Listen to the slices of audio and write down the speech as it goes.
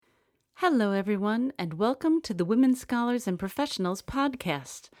Hello, everyone, and welcome to the Women Scholars and Professionals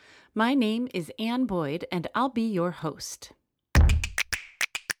podcast. My name is Ann Boyd, and I'll be your host.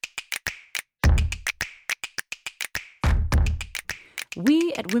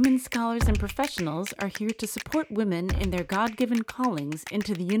 We at Women Scholars and Professionals are here to support women in their God-given callings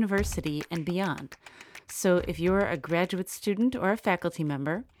into the university and beyond. So if you're a graduate student or a faculty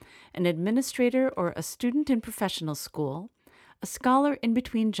member, an administrator or a student in professional school, a scholar in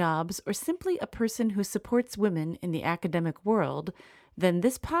between jobs, or simply a person who supports women in the academic world, then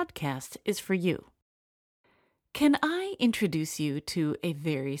this podcast is for you. Can I introduce you to a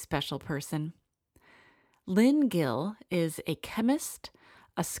very special person? Lynn Gill is a chemist,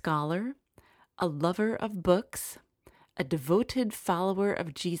 a scholar, a lover of books, a devoted follower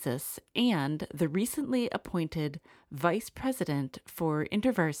of Jesus, and the recently appointed Vice President for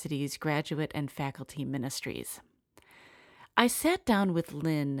InterVarsity's Graduate and Faculty Ministries. I sat down with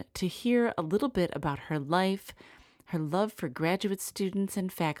Lynn to hear a little bit about her life, her love for graduate students and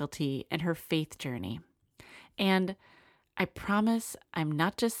faculty, and her faith journey. And I promise I'm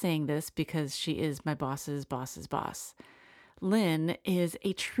not just saying this because she is my boss's boss's boss. Lynn is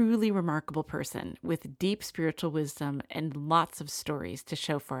a truly remarkable person with deep spiritual wisdom and lots of stories to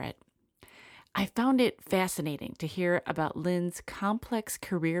show for it. I found it fascinating to hear about Lynn's complex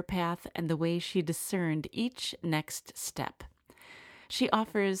career path and the way she discerned each next step. She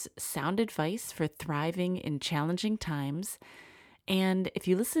offers sound advice for thriving in challenging times. And if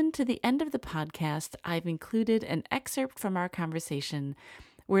you listen to the end of the podcast, I've included an excerpt from our conversation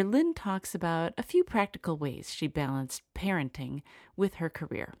where Lynn talks about a few practical ways she balanced parenting with her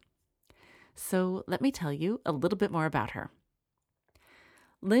career. So let me tell you a little bit more about her.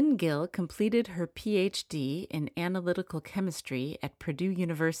 Lynn Gill completed her PhD in analytical chemistry at Purdue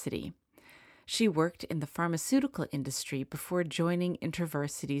University. She worked in the pharmaceutical industry before joining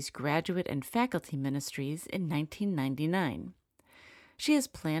InterVarsity's Graduate and Faculty Ministries in 1999. She has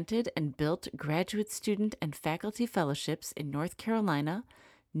planted and built graduate student and faculty fellowships in North Carolina,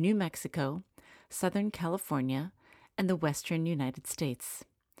 New Mexico, Southern California, and the Western United States.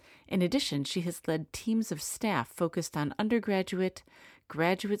 In addition, she has led teams of staff focused on undergraduate,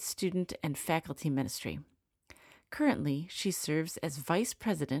 graduate student, and faculty ministry. Currently, she serves as Vice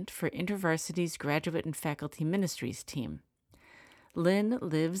President for InterVarsity's Graduate and Faculty Ministries team. Lynn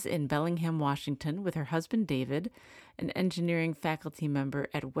lives in Bellingham, Washington, with her husband David, an engineering faculty member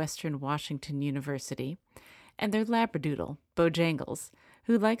at Western Washington University, and their Labradoodle, Bojangles,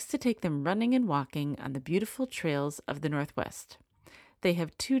 who likes to take them running and walking on the beautiful trails of the Northwest. They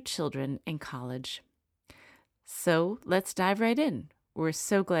have 2 children in college. So let's dive right in. We're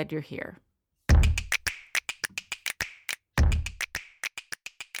so glad you're here.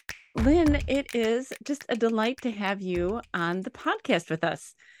 Lynn, it is just a delight to have you on the podcast with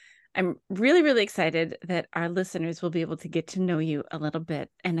us. I'm really, really excited that our listeners will be able to get to know you a little bit.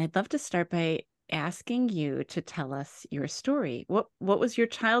 And I'd love to start by asking you to tell us your story. What was your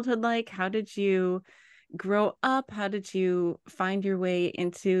childhood like? How did you grow up? How did you find your way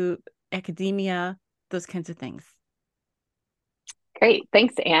into academia? Those kinds of things. Great.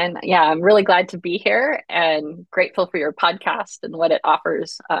 Thanks, Anne. Yeah, I'm really glad to be here and grateful for your podcast and what it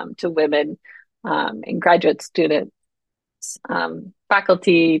offers to women and graduate students,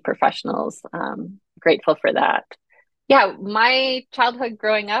 faculty, professionals. Grateful for that. Yeah, my childhood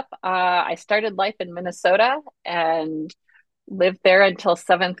growing up, I started life in Minnesota and lived there until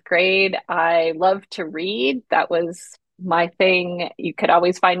 7th grade. I loved to read. That was my thing. You could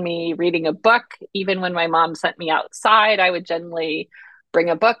always find me reading a book. Even when my mom sent me outside, I would generally bring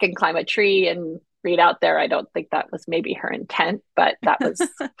a book and climb a tree and read out there. I don't think that was maybe her intent, but that was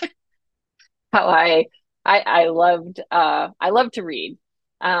how I loved to read.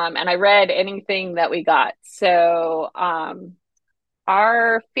 And I read anything that we got. So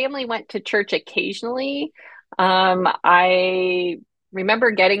our family went to church occasionally. I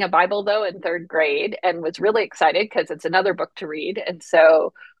remember getting a Bible though in 3rd grade and was really excited because it's another book to read. And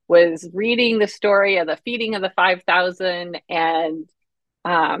so was reading the story of the feeding of the 5,000 and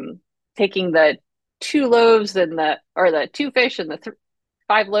taking the 2 loaves and the 2 fish and the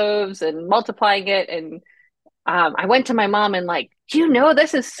 5 loaves and multiplying it. And I went to my mom and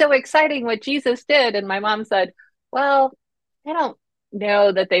this is so exciting what Jesus did. And my mom said, well, I don't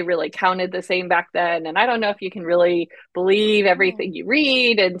know that they really counted the same back then. And I don't know if you can really believe everything you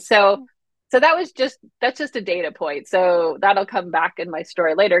read. And so that's just a data point. So that'll come back in my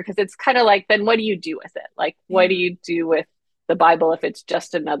story later because it's kind of like, then what do you do with it? Like, what do you do with the Bible if it's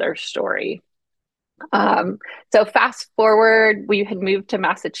just another story? So fast forward, we had moved to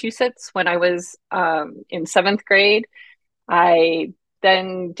Massachusetts when I was in 7th grade. I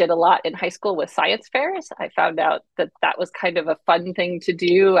then did a lot in high school with science fairs. I found out that that was kind of a fun thing to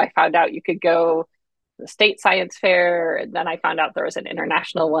do. I found out you could go to the state science fair, and then I found out there was an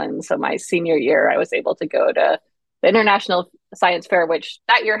international one. So my senior year, I was able to go to the international science fair, which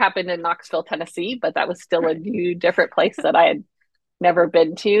that year happened in Knoxville, Tennessee, but that was still a new, different place that I had never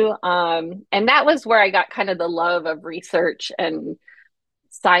been to. And that was where I got kind of the love of research and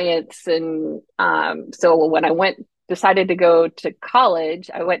science. And so when I decided to go to college,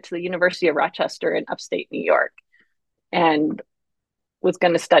 I went to the University of Rochester in upstate New York and was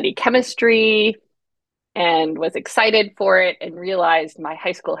going to study chemistry and was excited for it and realized my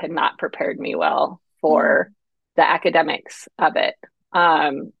high school had not prepared me well for the academics of it.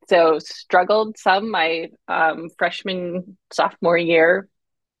 So struggled some my freshman, sophomore year.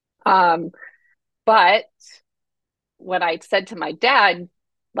 But when I said to my dad,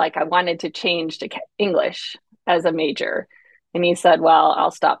 like I wanted to change to English as a major, and he said, well,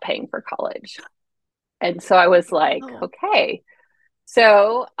 I'll stop paying for college. And so I was like, okay.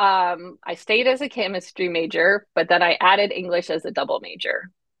 So I stayed as a chemistry major, but then I added English as a double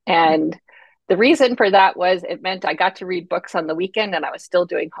major. And the reason for that was it meant I got to read books on the weekend and I was still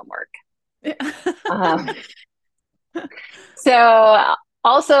doing homework. um, so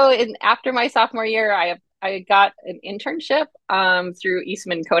also after my sophomore year, I got an internship through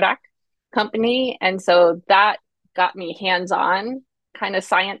Eastman Kodak Company. And so that got me hands-on kind of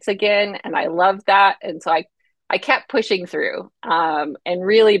science again. And I loved that. And so I kept pushing through. And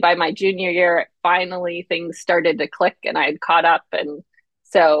really by my junior year, finally things started to click and I had caught up. And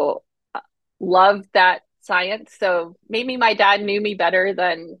so loved that science. So maybe my dad knew me better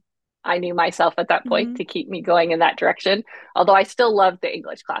than I knew myself at that point to keep me going in that direction. Although I still loved the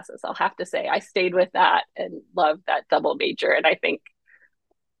English classes, I'll have to say I stayed with that and loved that double major. And I think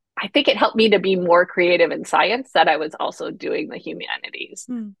it helped me to be more creative in science that I was also doing the humanities.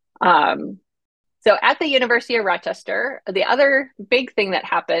 So at the University of Rochester, the other big thing that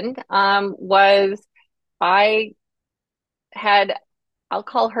happened was I had, I'll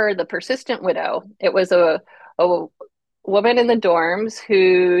call her the persistent widow. It was a woman in the dorms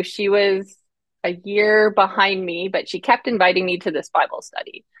who she was a year behind me, but she kept inviting me to this Bible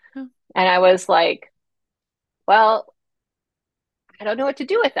study. And I was like, well, I don't know what to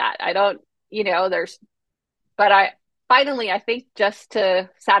do with that. I don't, but I think just to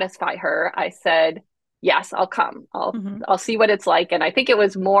satisfy her, I said, yes, I'll come. I'll see what it's like. And I think it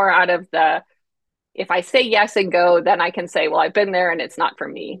was more out of if I say yes and go, then I can say, well, I've been there and it's not for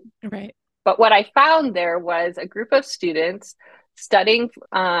me. Right. But what I found there was a group of students studying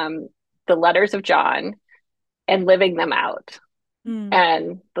the letters of John and living them out.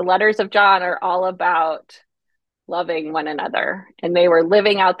 And the letters of John are all about loving one another. And they were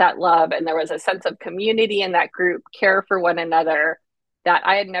living out that love. And there was a sense of community in that group, care for one another that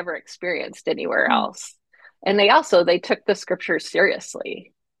I had never experienced anywhere else. And they took the scriptures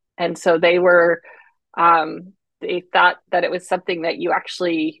seriously. And so they thought that it was something that you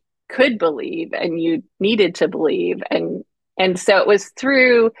actually could believe and you needed to believe. And so it was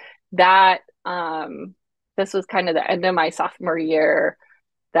through that, this was kind of the end of my sophomore year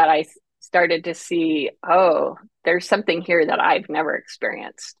that I started to see, oh, there's something here that I've never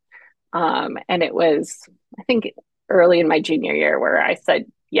experienced. And it was, I think, early in my junior year where I said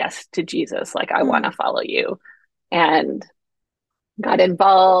yes to Jesus, like, I want to follow you, and got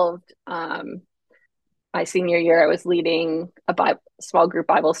involved. My senior year, I was leading a small group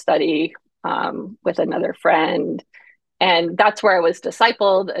Bible study with another friend. And that's where I was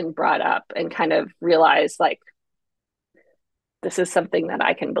discipled and brought up and kind of realized, like, this is something that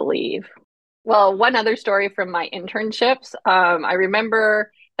I can believe. Well, one other story from my internships. I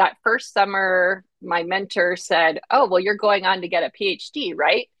remember that first summer, my mentor said, oh, well, you're going on to get a PhD,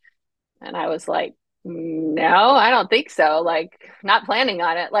 right? And I was like, no, I don't think so. Like, not planning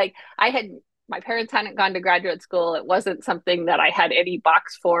on it. Like, my parents hadn't gone to graduate school. It wasn't something that I had any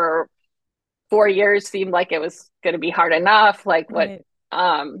box for. 4 years seemed like it was going to be hard enough. Like, what?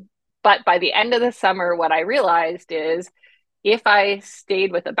 Right. But by the end of the summer, what I realized is if I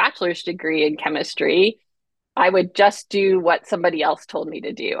stayed with a bachelor's degree in chemistry, I would just do what somebody else told me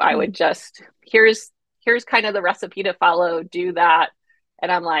to do. I would just, here's kind of the recipe to follow, do that.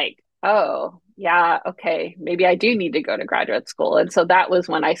 And I'm like, oh, yeah, okay, maybe I do need to go to graduate school. And so that was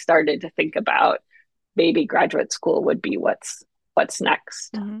when I started to think about maybe graduate school would be what's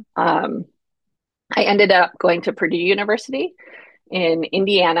next. I ended up going to Purdue University in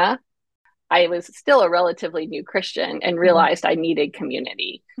Indiana. I was still a relatively new Christian and realized I needed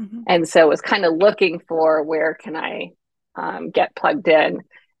community. And so was kind of looking for where can I get plugged in.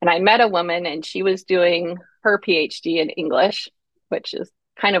 And I met a woman and she was doing her PhD in English. which is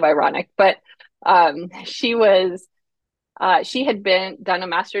kind of ironic. But she had been done a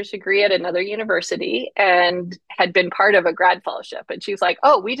master's degree at another university and had been part of a grad fellowship. And she's like,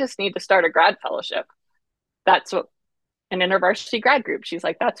 "Oh, we just need to start a grad fellowship. That's what an InterVarsity grad group." She's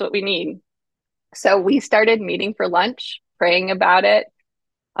like, "That's what we need." So we started meeting for lunch, praying about it.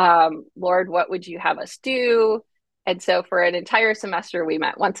 Lord, what would you have us do? And so for an entire semester, we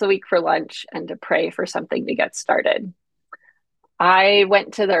met once a week for lunch and to pray for something to get started. I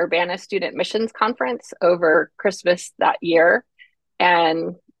went to the Urbana Student Missions Conference over Christmas that year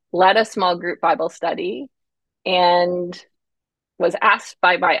and led a small group Bible study and was asked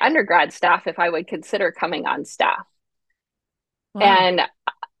by my undergrad staff if I would consider coming on staff. Wow. And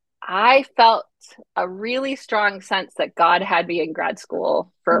I felt a really strong sense that God had me in grad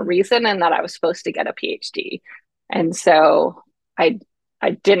school for a reason and that I was supposed to get a PhD. And so I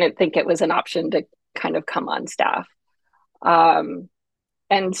didn't think it was an option to kind of come on staff.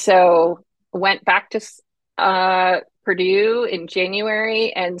 And so went back to Purdue in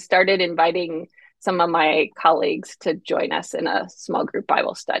January and started inviting some of my colleagues to join us in a small group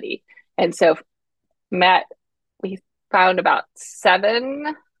Bible study. And so we found about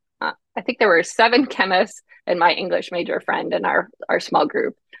I think there were 7 chemists and my English major friend in our small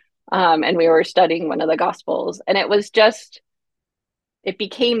group. And we were studying one of the Gospels. And it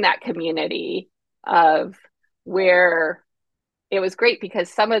became that community of where it was great because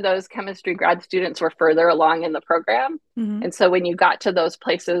some of those chemistry grad students were further along in the program. Mm-hmm. And so when you got to those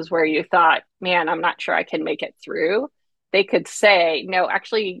places where you thought, man, I'm not sure I can make it through, they could say, no,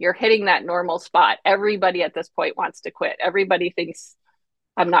 actually, you're hitting that normal spot. Everybody at this point wants to quit. Everybody thinks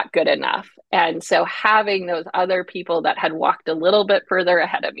I'm not good enough. And so having those other people that had walked a little bit further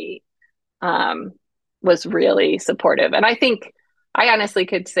ahead of me was really supportive. And I think I honestly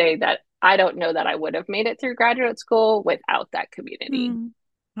could say that I don't know that I would have made it through graduate school without that community.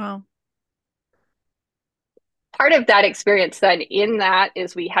 Wow. Part of that experience then in that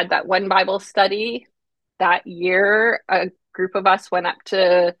is we had that one Bible study that year. A group of us went up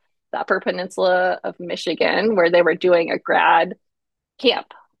to the Upper Peninsula of Michigan where they were doing a grad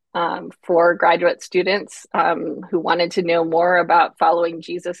camp for graduate students who wanted to know more about following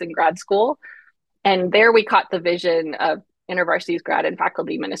Jesus in grad school. And there we caught the vision of InterVarsity's grad and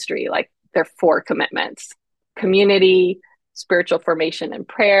faculty ministry, like their 4 commitments: community, spiritual formation and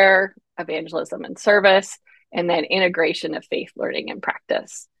prayer, evangelism and service, and then integration of faith, learning, and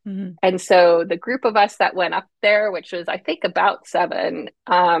practice. Mm-hmm. And so the group of us that went up there, which was, I think, about 7,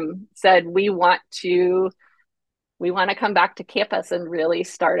 said, we want to come back to campus and really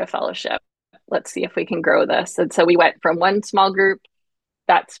start a fellowship. Let's see if we can grow this. And so we went from one small group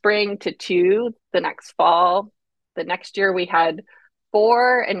that spring to 2 the next fall. The next year we had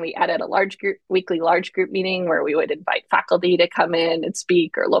 4, and we added a weekly large group meeting where we would invite faculty to come in and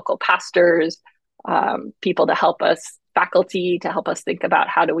speak, or local pastors, people to help us, faculty to help us think about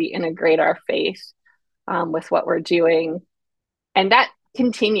how do we integrate our faith with what we're doing. And that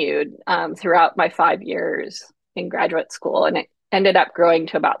continued throughout my 5 years in graduate school. And it ended up growing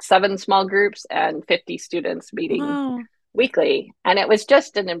to about 7 small groups and 50 students meeting weekly. And it was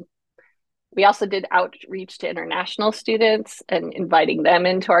just we also did outreach to international students and inviting them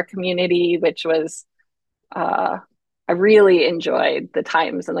into our community, which was, I really enjoyed the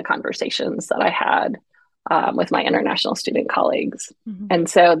times and the conversations that I had with my international student colleagues. Mm-hmm. And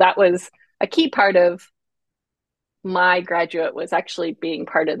so that was a key part of my graduate, was actually being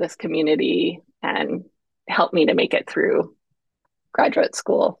part of this community and helped me to make it through graduate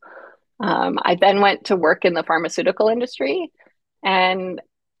school. I then went to work in the pharmaceutical industry. And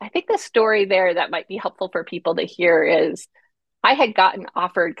I think the story there that might be helpful for people to hear is I had gotten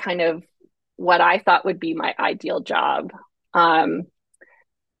offered kind of what I thought would be my ideal job. A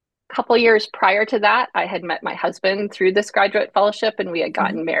couple years prior to that, I had met my husband through this graduate fellowship, and we had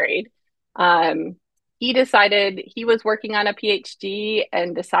gotten married. He decided he was working on a PhD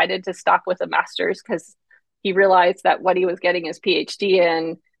and decided to stop with a master's because he realized that what he was getting his PhD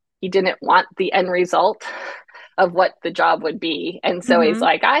in, he didn't want the end result of what the job would be. And so he's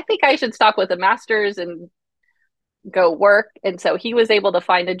like, I think I should stop with a master's and go work. And so he was able to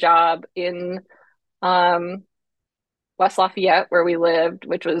find a job in West Lafayette, where we lived,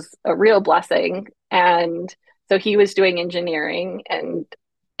 which was a real blessing. And so he was doing engineering, and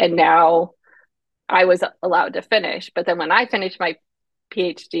now I was allowed to finish. But then when I finished my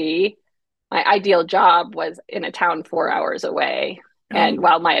PhD, my ideal job was in a town 4 hours away. And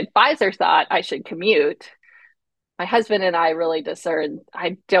while my advisor thought I should commute, my husband and I really discerned,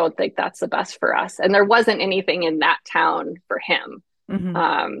 I don't think that's the best for us. And there wasn't anything in that town for him.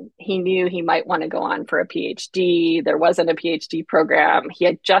 Hmm. He knew he might want to go on for a PhD. There wasn't a PhD program. He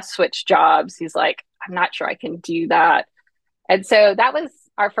had just switched jobs. He's like, I'm not sure I can do that. And so that was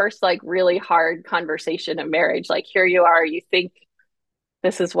our first like really hard conversation of marriage. Like, here you are, you think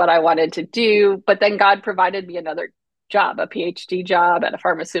this is what I wanted to do, but then God provided me another job, a PhD job at a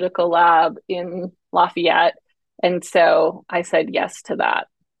pharmaceutical lab in Lafayette. And so I said yes to that.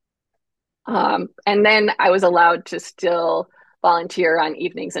 And then I was allowed to still volunteer on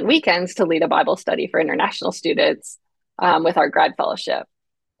evenings and weekends to lead a Bible study for international students with our grad fellowship.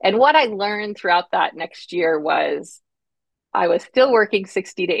 And what I learned throughout that next year was I was still working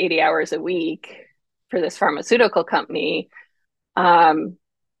 60 to 80 hours a week for this pharmaceutical company. Um,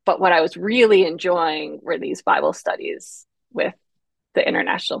 but what I was really enjoying were these Bible studies with the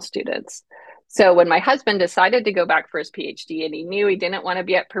international students. So when my husband decided to go back for his PhD and he knew he didn't want to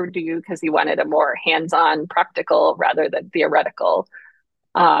be at Purdue because he wanted a more hands-on practical rather than theoretical.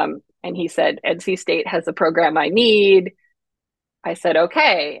 And he said, NC State has the program I need. I said,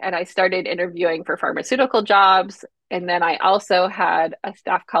 okay. And I started interviewing for pharmaceutical jobs. And then I also had a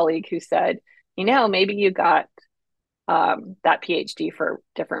staff colleague who said, maybe you got that PhD for a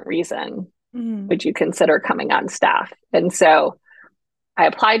different reason. Hmm. Would you consider coming on staff? And so I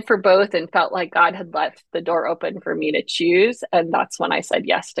applied for both and felt like God had left the door open for me to choose. And that's when I said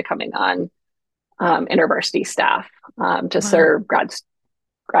yes to coming on university staff to Wow. serve grad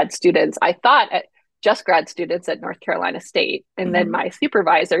students. I thought just grad students at North Carolina State. And then Hmm. my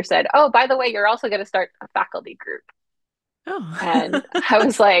supervisor said, oh, by the way, you're also going to start a faculty group. And Oh. I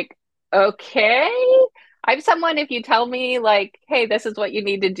was like, okay. I'm someone, if you tell me, like, hey, this is what you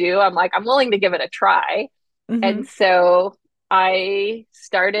need to do, I'm like, I'm willing to give it a try. Hmm. And so I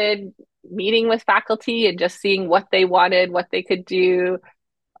started meeting with faculty and just seeing what they wanted, what they could do,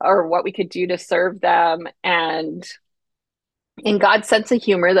 or what we could do to serve them. And in God's sense of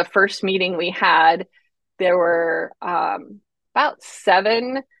humor, the first meeting we had, there were about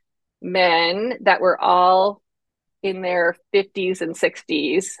 7 men that were all in their 50s and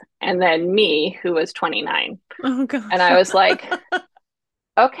 60s, and then me, who was 29. Oh And gosh. I was like,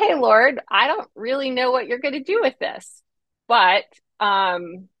 okay, Lord, I don't really know what you're going to do with this. But,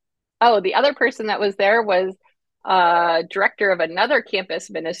 the other person that was there was director of another campus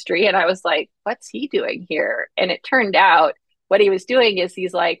ministry. And I was like, what's he doing here? And it turned out what he was doing is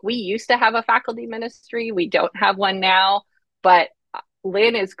he's like, we used to have a faculty ministry. We don't have one now, but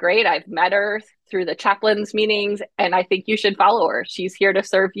Lynn is great. I've met her through the chaplains meetings, and I think you should follow her. She's here to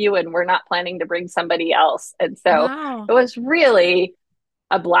serve you, and we're not planning to bring somebody else. And so Wow. it was really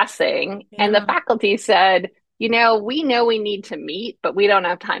a blessing. And the Yeah. faculty said, we know we need to meet, but we don't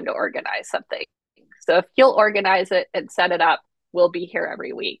have time to organize something. So if you'll organize it and set it up, we'll be here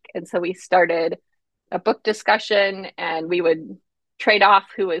every week. And so we started a book discussion, and we would trade off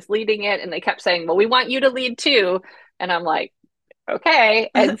who was leading it. And they kept saying, well, we want you to lead too. And I'm like, okay.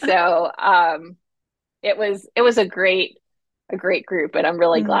 And so it was a great group, and I'm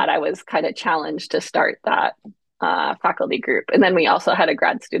really Hmm. glad I was kind of challenged to start that faculty group. And then we also had a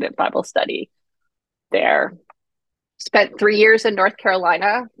grad student Bible study there. Spent 3 years in North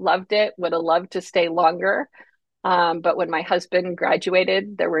Carolina, loved it, would have loved to stay longer. But when my husband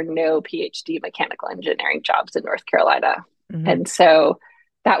graduated, there were no PhD mechanical engineering jobs in North Carolina. Hmm. And so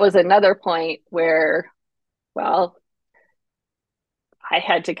that was another point where, well, I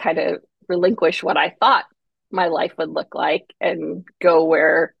had to kind of relinquish what I thought my life would look like and go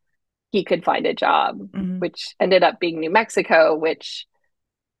where he could find a job, Hmm. which ended up being New Mexico, which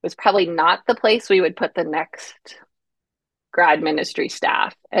was probably not the place we would put the next grad ministry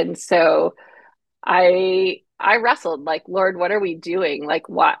staff. And so I wrestled like, Lord, what are we doing? Like,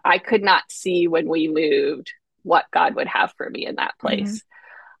 what I could not see when we moved what God would have for me in that Hmm. place.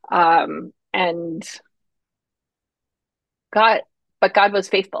 And God, but God was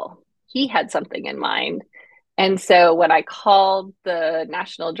faithful. He had something in mind. And so when I called the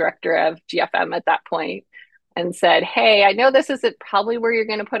national director of GFM at that point and said, hey, I know this isn't probably where you're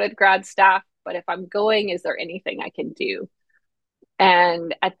going to put a grad staff, but if I'm going, is there anything I can do?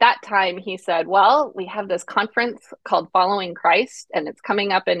 And at that time, he said, well, we have this conference called Following Christ, and it's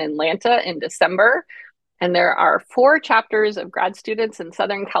coming up in Atlanta in December. And there are 4 chapters of grad students in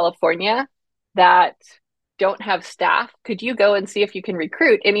Southern California that don't have staff. Could you go and see if you can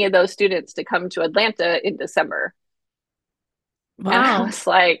recruit any of those students to come to Atlanta in December? And I Wow. was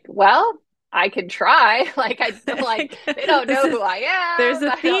like, well, I can try. Like they don't This know is who I there's am. a I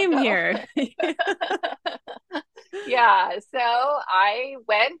don't theme know. here. Yeah, so I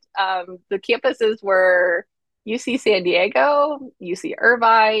went. The campuses were UC San Diego, UC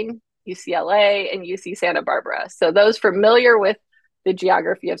Irvine, UCLA, and UC Santa Barbara. So those familiar with the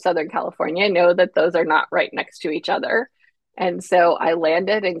geography of Southern California know that those are not right next to each other. And so I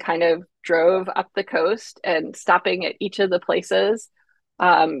landed and kind of drove up the coast and stopping at each of the places,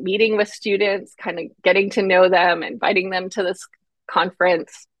 meeting with students, kind of getting to know them, inviting them to this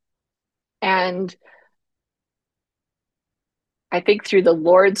conference. And I think through the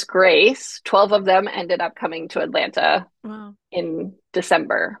Lord's grace, 12 of them ended up coming to Atlanta Wow. in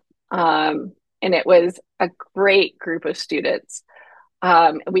December. And it was a great group of students.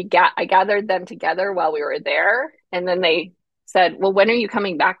 I gathered them together while we were there, and then they said, "Well, when are you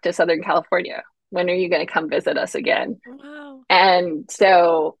coming back to Southern California? When are you going to come visit us again?" Wow. And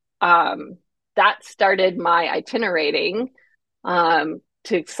so that started my itinerating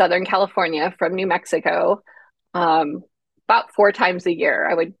to Southern California from New Mexico. About 4 times a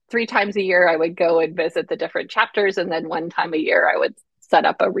year. 3 times a year, I would go and visit the different chapters. And then 1 time a year, I would set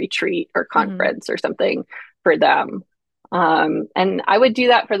up a retreat or conference or something for them. And I would do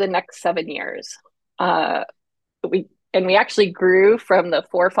that for the next 7 years. We actually grew from the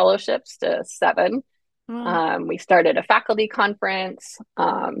 4 fellowships to 7. Wow. We started a faculty conference.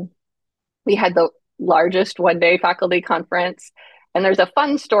 We had the largest one-day faculty conference. And there's a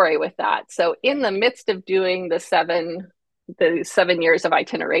fun story with that. So in the midst of doing the 7 years of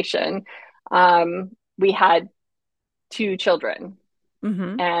itineration, we had 2 children.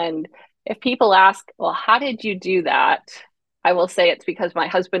 Mm-hmm. And if people ask, well, how did you do that? I will say it's because my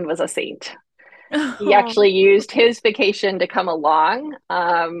husband was a saint. He Oh. actually used his vacation to come along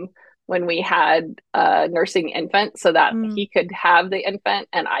when we had a nursing infant so that Mm. he could have the infant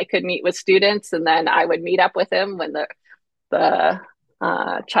and I could meet with students. And then I would meet up with him when the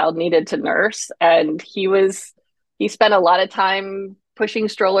child needed to nurse. And he spent a lot of time pushing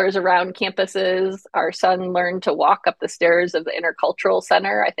strollers around campuses. Our son learned to walk up the stairs of the Intercultural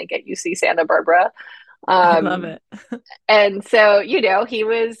Center, I think at UC Santa Barbara. I love Um, it. and so, he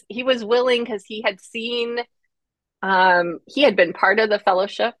was willing because he had been part of the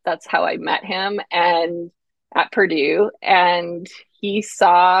fellowship. That's how I met him, and at Purdue, and he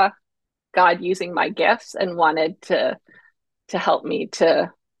saw God using my gifts and wanted to help me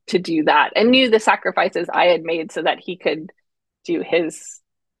to do that, and knew the sacrifices I had made so that he could do his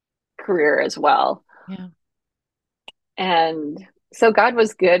career as well. Yeah. And so God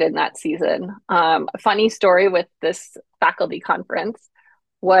was good in that season. A funny story with this faculty conference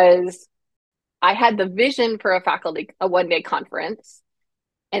was I had the vision for a 1 day conference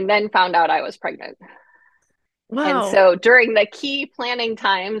and then found out I was pregnant. And Wow. so during the key planning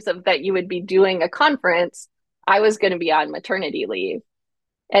times of that you would be doing a conference, I was going to be on maternity leave.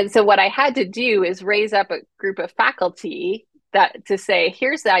 And so what I had to do is raise up a group of faculty that to say,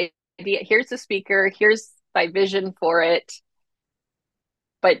 here's the idea, here's the speaker, here's my vision for it,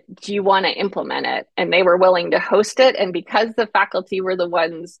 but do you want to implement it? And they were willing to host it. And because the faculty were the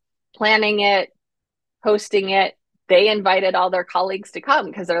ones planning it, hosting it, they invited all their colleagues to come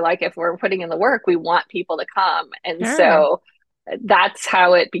because they're like, if we're putting in the work, we want people to come. And Sure. so that's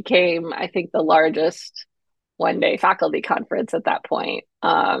how it became, I think, the largest 1 day faculty conference at that point.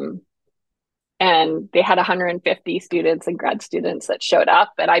 And they had 150 students and grad students that showed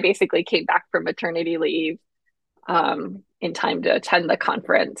up. And I basically came back from maternity leave in time to attend the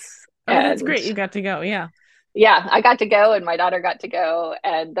conference. Oh, that's And great. You got to go. Yeah. yeah, I got to go, and my daughter got to go.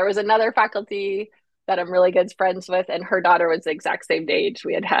 And there was another faculty that I'm really good friends with, and her daughter was the exact same age.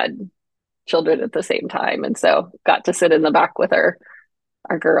 We had children at the same time. And so got to sit in the back with our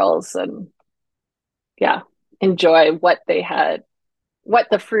girls and yeah, enjoy what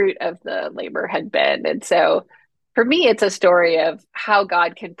the fruit of the labor had been. And so for me, it's a story of how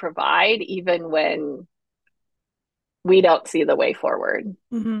God can provide even when we don't see the way forward.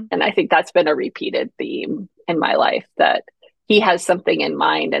 Mm-hmm. And I think that's been a repeated theme in my life that he has something in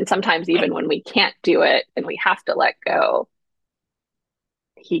mind. And sometimes, even when we can't do it and we have to let go,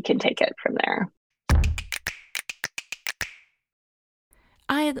 he can take it from there.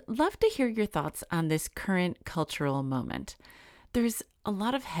 I'd love to hear your thoughts on this current cultural moment. There's a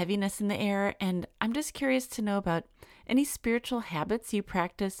lot of heaviness in the air, and I'm just curious to know about any spiritual habits you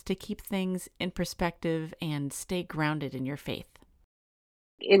practice to keep things in perspective and stay grounded in your faith.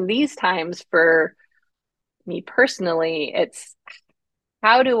 In these times, for me personally, it's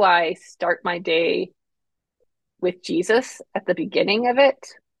how do I start my day with Jesus at the beginning of it,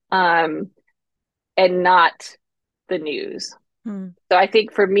 um, and not the news. Hmm. So I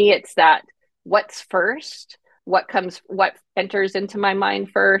think for me, it's that what's first, what enters into my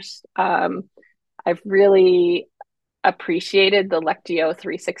mind first. I've really appreciated the Lectio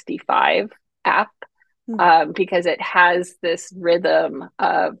 365 app Hmm. because it has this rhythm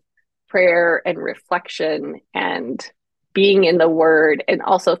of prayer and reflection and being in the word and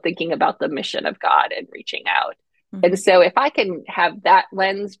also thinking about the mission of God and reaching out. And so if I can have that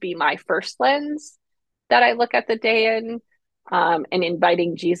lens be my first lens that I look at the day in, and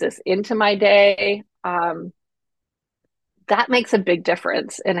inviting Jesus into my day, that makes a big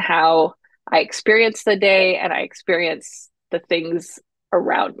difference in how I experience the day and I experience the things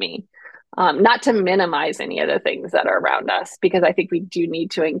around me. Not to minimize any of the things that are around us, because I think we do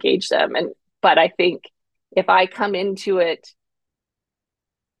need to engage them. But I think if I come into it,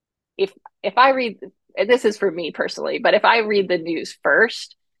 if I read, and this is for me personally, but if I read the news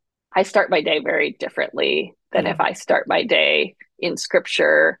first, I start my day very differently than if I start my day in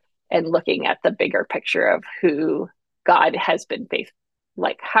scripture and looking at the bigger picture of who God has been faithful,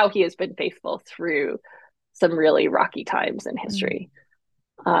 like how he has been faithful through some really rocky times in history.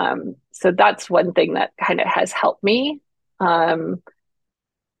 So that's one thing that kind of has helped me,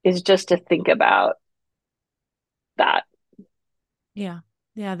 is just to think about that. Yeah.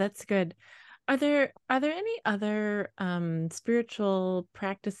 Yeah, that's good. Are there any other spiritual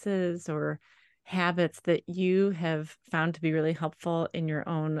practices or habits that you have found to be really helpful in your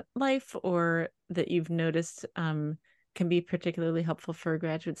own life, or that you've noticed can be particularly helpful for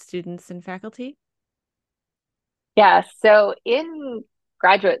graduate students and faculty? Yeah. So in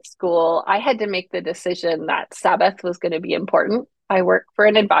graduate school, I had to make the decision that Sabbath was going to be important. I work for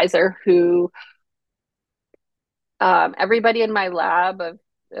an advisor who, everybody in my lab, of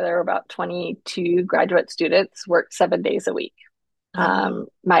there were about 22 graduate students, worked 7 days a week. Oh.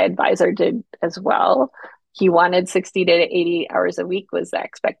 My advisor did as well. He wanted 60 to 80 hours a week was the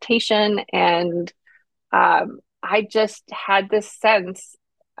expectation. And I just had this sense,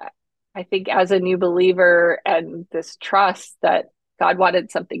 I think, as a new believer and this trust that God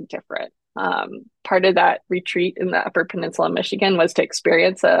wanted something different. Part of that retreat in the Upper Peninsula of Michigan was to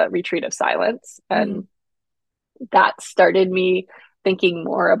experience a retreat of silence. And that started me thinking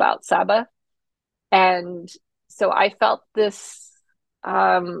more about Sabbath. And so I felt this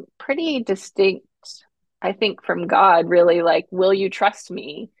pretty distinct, I think, from God, really like, will you trust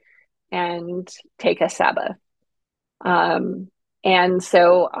me and take a Sabbath? Um, and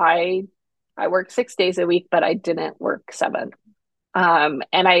so I worked 6 days a week, but I didn't work seven. And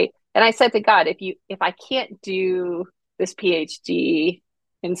I said to God, if I can't do this PhD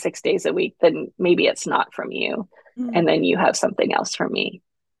in 6 days a week, then maybe it's not from you, and then you have something else for me.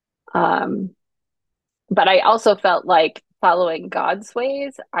 Um, but I also felt like following God's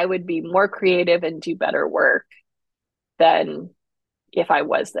ways, I would be more creative and do better work than if I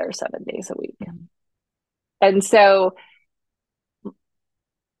was there 7 days a week. And so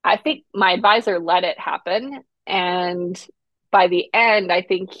I think my advisor let it happen. And by the end, I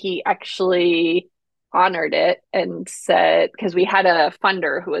think he actually honored it and said, because we had a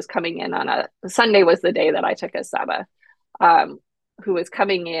funder who was coming in on a Sunday was the day that I took a Sabbath, um, who was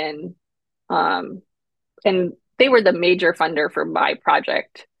coming in, um, and they were the major funder for my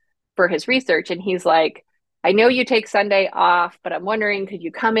project for his research. And he's like, I know you take Sunday off, but I'm wondering, could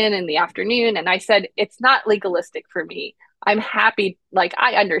you come in the afternoon? And I said, it's not legalistic for me. I'm happy. Like,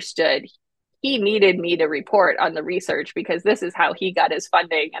 I understood he needed me to report on the research because this is how he got his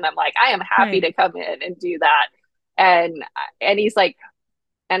funding. And I'm like, I am happy Right. to come in and do that. And he's like,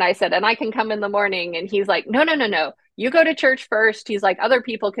 and I said, and I can come in the morning. And he's like, no, no, no, no. You go to church first. He's like, other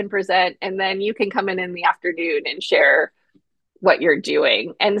people can present, and then you can come in the afternoon and share what you're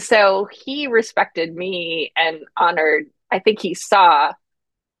doing. And so he respected me and honored, I think he saw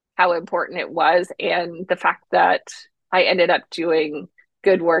how important it was, and the fact that I ended up doing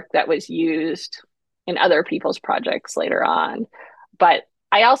good work that was used in other people's projects later on. But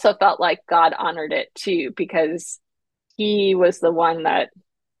I also felt like God honored it too, because he was the one that,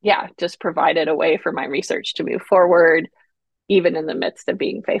 yeah, just provided a way for my research to move forward, even in the midst of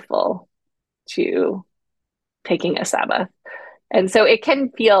being faithful to taking a Sabbath. And so it can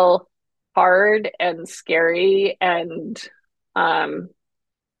feel hard and scary and, um,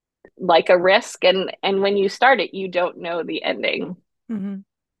 like a risk. And when you start it, you don't know the ending,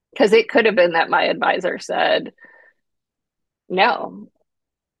 because it could have been that my advisor said no.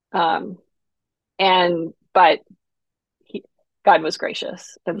 Um, and but he, God was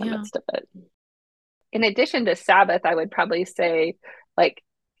gracious in the Yeah. midst of it. In addition to Sabbath, I would probably say, like,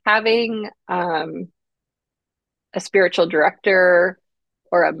 having a spiritual director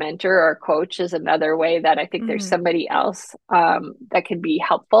or a mentor or a coach is another way that I think there's somebody else, that can be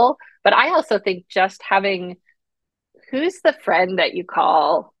helpful. But I also think just having, who's the friend that you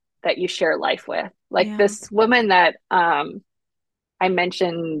call that you share life with? Like Yeah. this woman that, I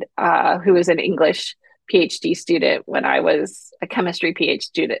mentioned, who was an English PhD student when I was a chemistry PhD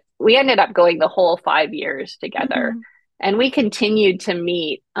student. We ended up going the whole 5 years together. And we continued to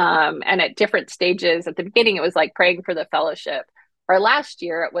meet. And at different stages, at the beginning, it was like praying for the fellowship. Our last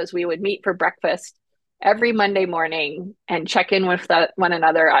year, it was we would meet for breakfast every Monday morning and check in with one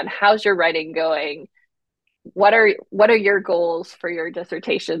another on how's your writing going, what are your goals for your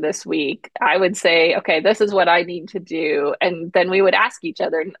dissertation this week. I would say, okay, this is what I need to do, and then we would ask each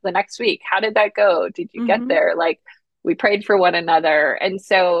other the next week, how did that go? Did you get Mm-hmm. there? Like, we prayed for one another. And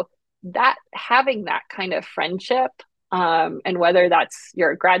so that having that kind of friendship, and whether that's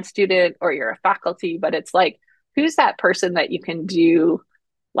you're a grad student or you're a faculty, but it's like, who's that person that you can do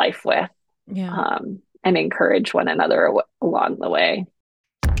life with, Yeah. and encourage one another along the way.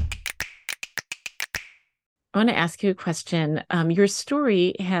 I want to ask you a question. Your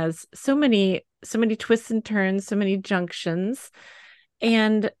story has so many twists and turns, so many junctions,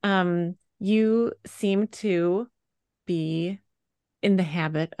 and you seem to be in the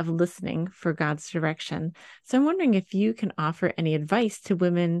habit of listening for God's direction. So I'm wondering if you can offer any advice to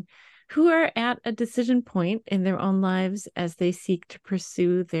women who are at a decision point in their own lives as they seek to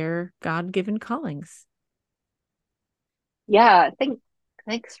pursue their God-given callings. Yeah,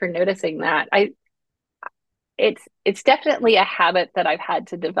 thanks for noticing that. It's definitely a habit that I've had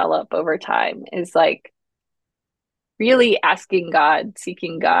to develop over time, is like really asking God,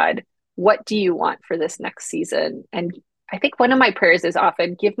 seeking God, what do you want for this next season? And I think one of my prayers is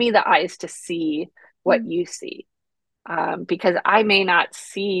often, give me the eyes to see what Mm. you see, because I may not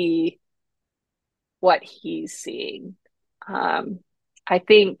see what he's seeing. I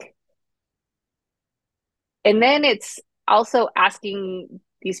think, and then it's also asking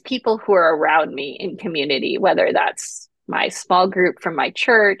these people who are around me in community, whether that's my small group from my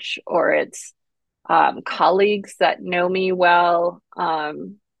church or it's colleagues that know me well,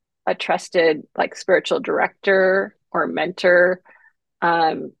 a trusted like spiritual director or mentor,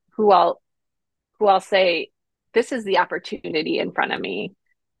 um, who I'll who I'll say, this is the opportunity in front of me.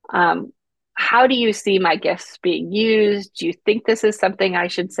 Um, how do you see my gifts being used? Do you think this is something I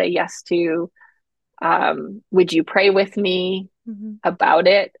should say yes to? Would you pray with me Mm-hmm. about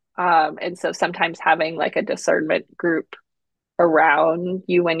it? And so sometimes having like a discernment group around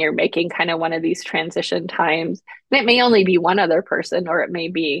you when you're making kind of one of these transition times. And it may only be one other person, or it may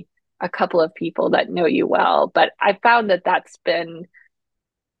be a couple of people that know you well. But I found that that's been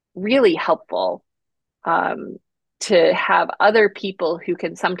really helpful, um, to have other people who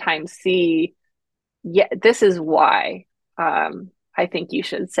can sometimes see, yeah, this is why, I think you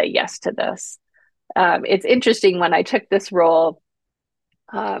should say yes to this. It's interesting when I took this role,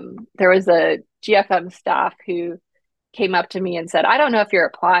 there was a GFM staff who came up to me and said, I don't know if you're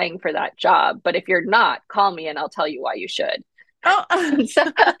applying for that job, but if you're not, call me and I'll tell you why you should. Oh. And so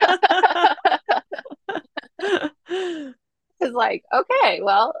it's like, okay,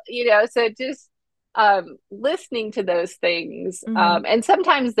 well, so just listening to those things. Hmm. And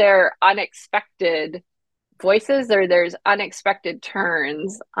sometimes they're unexpected voices or there's unexpected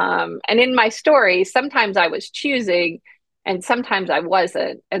turns. And in my story, sometimes I was choosing and sometimes I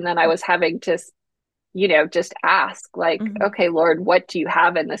wasn't. And then I was having to just ask, like, Hmm. okay, Lord, what do you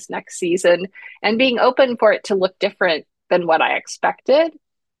have in this next season? And being open for it to look different than what I expected.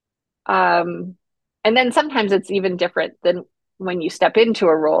 Um, and then sometimes it's even different than when you step into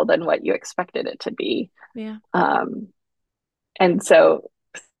a role than what you expected it to be. Yeah. Um, and so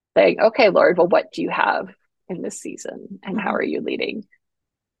saying, okay, Lord, well, what do you have in this season? And how Hmm. are you leading?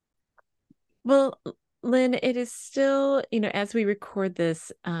 Well, Lynn, it is still, as we record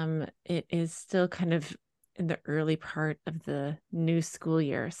this, it is still kind of in the early part of the new school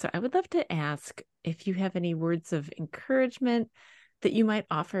year. So I would love to ask if you have any words of encouragement that you might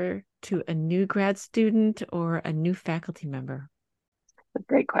offer to a new grad student or a new faculty member. A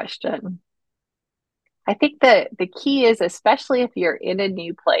great question. I think that the key is, especially if you're in a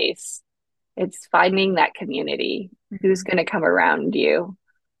new place, it's finding that community who's Mhm. going to come around you.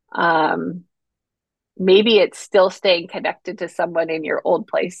 Um, Maybe it's still staying connected to someone in your old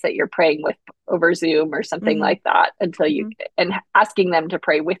place that you're praying with over Zoom or something Mhm. like that until you, Mhm. and asking them to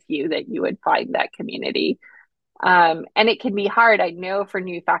pray with you, that you would find that community. And it can be hard. I know for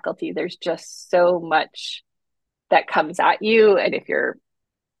new faculty, there's just so much that comes at you. And if you're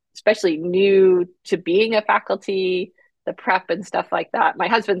especially new to being a faculty, the prep and stuff like that. My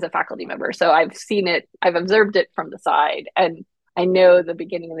husband's a faculty member, so I've seen it, I've observed it from the side, and I know the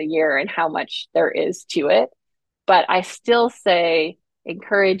beginning of the year and how much there is to it. But I still say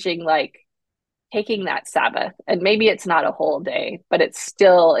encouraging, like, taking that Sabbath, and maybe it's not a whole day, but it's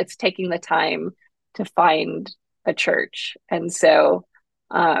taking the time to find a church. And so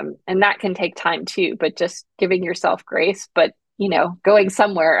and that can take time too, but just giving yourself grace, but going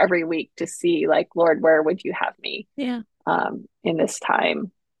somewhere every week to see, like, Lord, where would you have me? Yeah. in this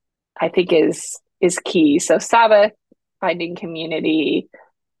time, I think is key. So Sabbath, finding community,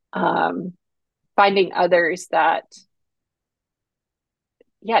 um, finding others that,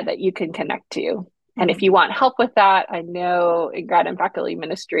 yeah, that you can connect to. And if Hmm. you want help with that, I know in grad and faculty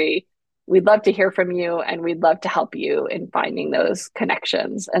ministry, we'd love to hear from you and we'd love to help you in finding those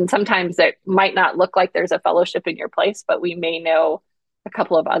connections. And sometimes it might not look like there's a fellowship in your place, but we may know a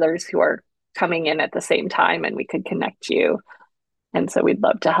couple of others who are coming in at the same time and we could connect you. And so we'd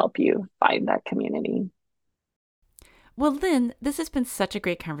love to help you find that community. Well, Lynn, this has been such a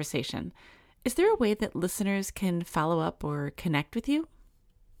great conversation. Is there a way that listeners can follow up or connect with you?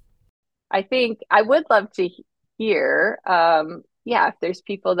 I think I would love to hear, yeah, if there's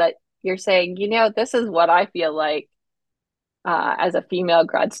people that you're saying, this is what I feel like as a female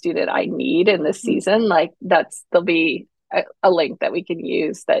grad student I need in this Mm. season. Like there'll be a link that we can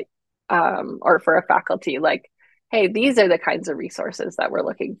use that, or for a faculty, like, hey, these are the kinds of resources that we're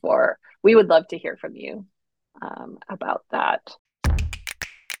looking for. We would love to hear from you about that.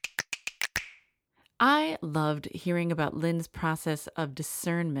 I loved hearing about Lynn's process of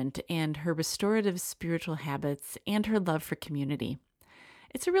discernment and her restorative spiritual habits and her love for community.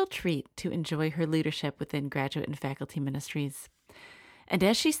 It's a real treat to enjoy her leadership within graduate and faculty ministries. And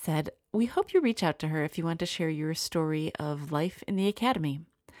as she said, we hope you reach out to her if you want to share your story of life in the academy.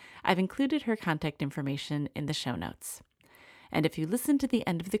 I've included her contact information in the show notes. And if you listen to the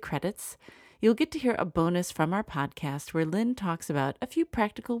end of the credits, you'll get to hear a bonus from our podcast where Lynn talks about a few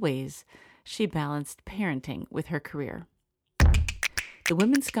practical ways she balanced parenting with her career. The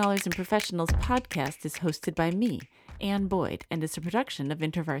Women Scholars and Professionals podcast is hosted by me, Ann Boyd, and is a production of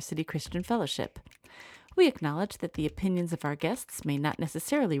InterVarsity Christian Fellowship. We acknowledge that the opinions of our guests may not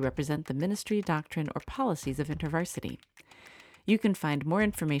necessarily represent the ministry, doctrine, or policies of InterVarsity. You can find more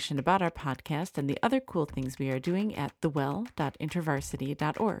information about our podcast and the other cool things we are doing at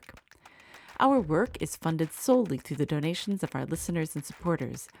thewell.intervarsity.org. Our work is funded solely through the donations of our listeners and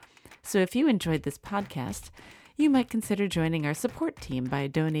supporters. So if you enjoyed this podcast, you might consider joining our support team by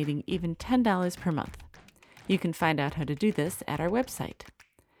donating even $10 per month. You can find out how to do this at our website.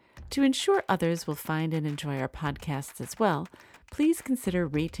 To ensure others will find and enjoy our podcasts as well, please consider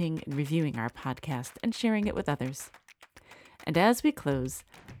rating and reviewing our podcast and sharing it with others. And as we close,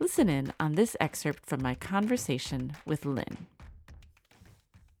 listen in on this excerpt from my conversation with Lynn.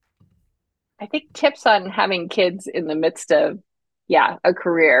 I think tips on having kids in the midst of, yeah, a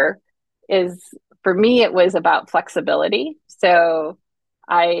career is, for me, it was about flexibility. So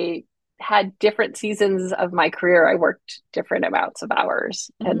I had different seasons of my career. I worked different amounts of hours.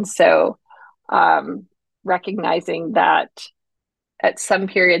 Mm-hmm. And so recognizing that at some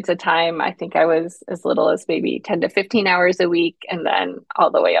periods of time, I think I was as little as maybe 10 to 15 hours a week, and then all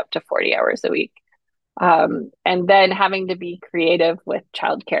the way up to 40 hours a week. And then having to be creative with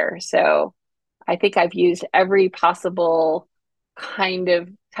childcare. So I think I've used every possible kind of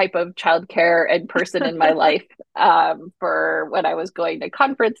type of childcare and person in my life for when I was going to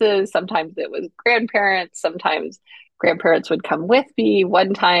conferences. Sometimes it was grandparents, sometimes grandparents would come with me.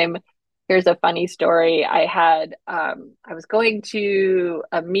 One time, here's a funny story. I was going to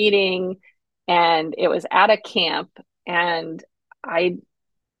a meeting and it was at a camp, and I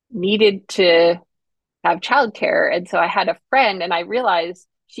needed to have childcare. And so I had a friend, and I realized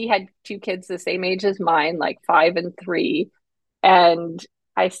she had two kids the same age as mine, like 5 and 3. And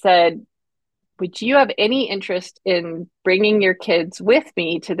I said, would you have any interest in bringing your kids with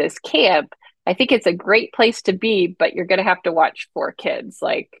me to this camp? I think it's a great place to be, but you're going to have to watch 4 kids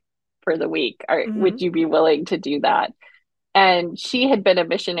like for the week. Mm-hmm. Would you be willing to do that? And she had been a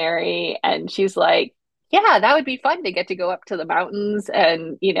missionary, and she's like, yeah, that would be fun to get to go up to the mountains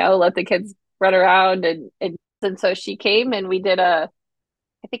and, let the kids run around. And so she came and we did I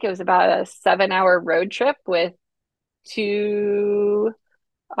think it was about a 7-hour road trip with two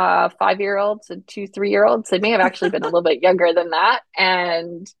 5-year-olds and two 3-year-olds. They may have actually been a little bit younger than that.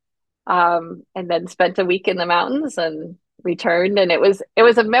 And then spent a week in the mountains and returned. And it was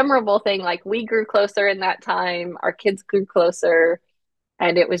a memorable thing. Like we grew closer in that time, our kids grew closer,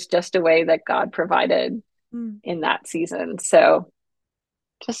 and it was just a way that God provided Mm. in that season. So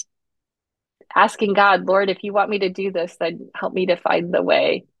just asking God, Lord, if you want me to do this, then help me to find the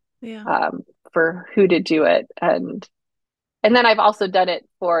way Yeah. for who to do it. And then I've also done it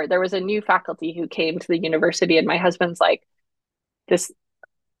there was a new faculty who came to the university, and my husband's like, this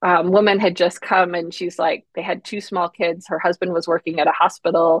woman had just come, and she's like, they had 2 small kids. Her husband was working at a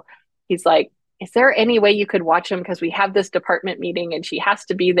hospital. He's like, is there any way you could watch them? Because we have this department meeting and she has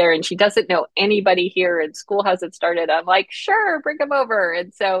to be there and she doesn't know anybody here and school hasn't started. I'm like, sure, bring them over.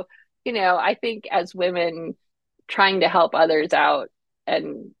 And so, I think as women trying to help others out.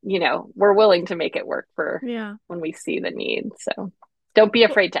 And, we're willing to make it work for Yeah. when we see the need. So don't be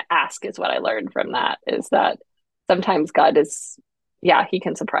afraid to ask is what I learned from that, is that sometimes God is, yeah, he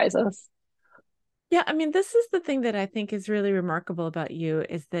can surprise us. Yeah, I mean, this is the thing that I think is really remarkable about you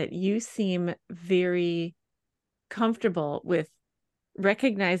is that you seem very comfortable with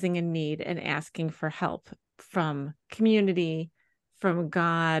recognizing a need and asking for help from community, from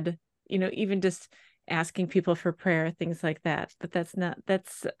God, even just asking people for prayer, things like that. But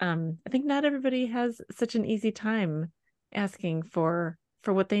I think not everybody has such an easy time asking for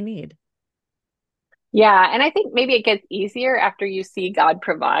what they need. Yeah, and I think maybe it gets easier after you see God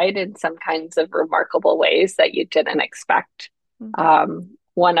provide in some kinds of remarkable ways that you didn't expect. Mhm.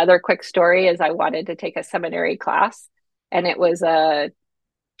 One other quick story is I wanted to take a seminary class, and it was a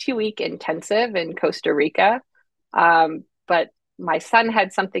 2-week intensive in Costa Rica. But my son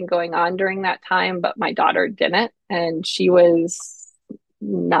had something going on during that time, but my daughter didn't, and she was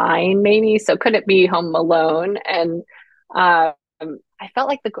 9 maybe, so couldn't be home alone. And um, I felt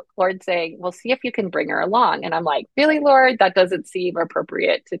like the Lord saying, "Well, see if you can bring her along." And I'm like, "Really, Lord? That doesn't seem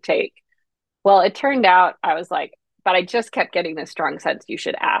appropriate to take." Well, it turned out I was like, but I just kept getting this strong sense you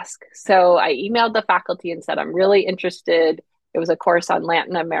should ask. So I emailed the faculty and said, "I'm really interested." It was a course on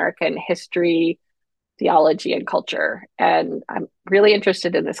Latin American history, theology, and culture. And I'm really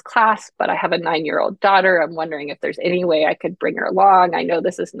interested in this class, but I have a 9-year-old daughter. I'm wondering if there's any way I could bring her along. I know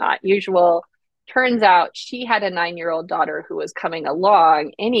this is not usual. Turns out she had a 9-year-old daughter who was coming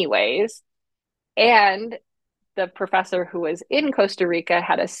along anyways. And the professor who was in Costa Rica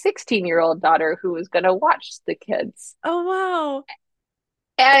had a 16-year-old daughter who was going to watch the kids. Oh, wow.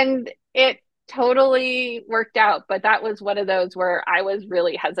 And it totally worked out. But that was one of those where I was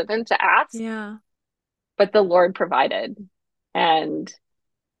really hesitant to ask, Yeah. but the Lord provided. And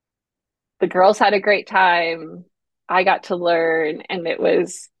the girls had a great time. I got to learn, and it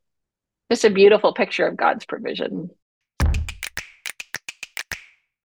was just a beautiful picture of God's provision.